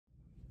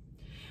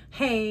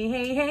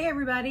Hey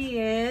everybody,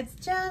 it's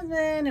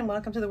Jasmine and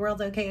welcome to the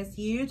World's Okayest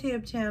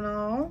YouTube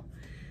channel.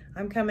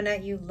 I'm coming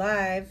at you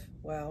live,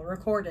 well,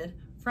 recorded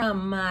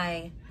from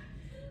my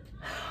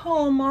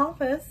home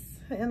office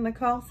in the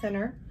call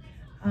center.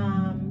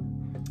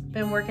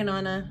 Been working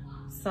on a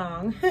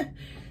song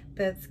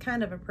that's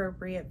kind of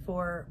appropriate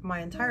for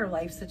my entire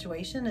life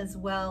situation, as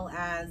well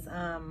as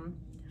the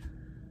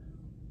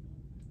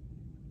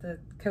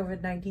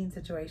COVID-19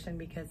 situation,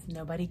 because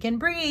nobody can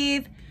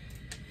breathe.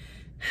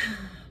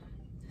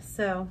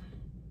 So,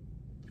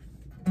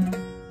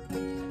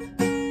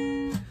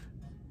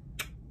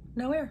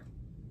 no air.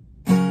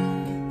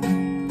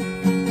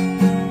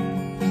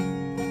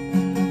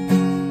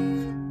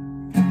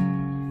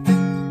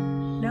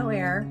 No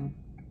air.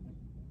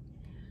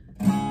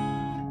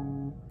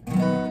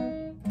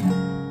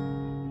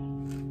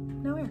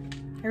 No air.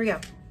 Here we go.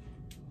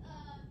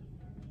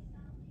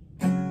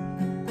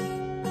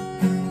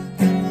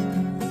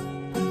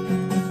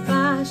 If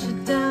I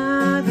should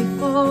die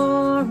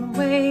before I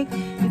wake,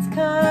 it's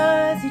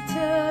 'cause you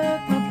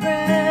took my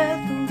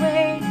breath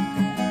away.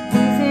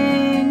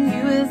 Losing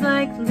you is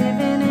like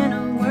living in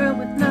a world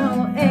with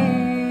no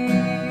air.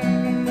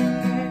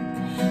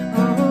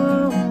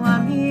 Oh,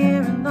 I'm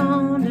here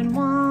alone and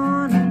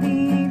wanna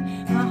leave.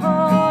 My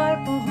heart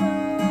won't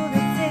move,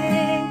 it's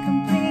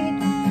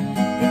incomplete.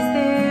 Is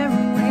there a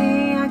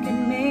way I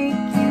can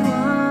make you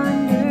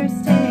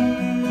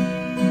understand?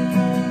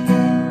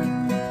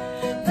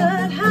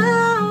 But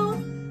how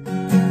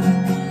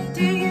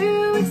do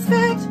you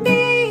expect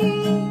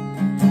me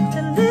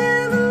to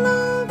live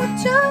alone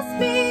with just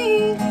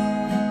me?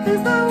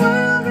 'Cause my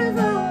world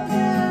revolves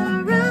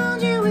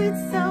around you,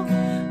 it's so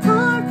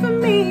hard for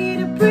me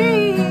to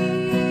breathe.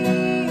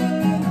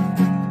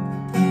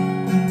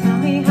 Tell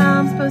me how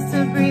I'm supposed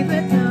to breathe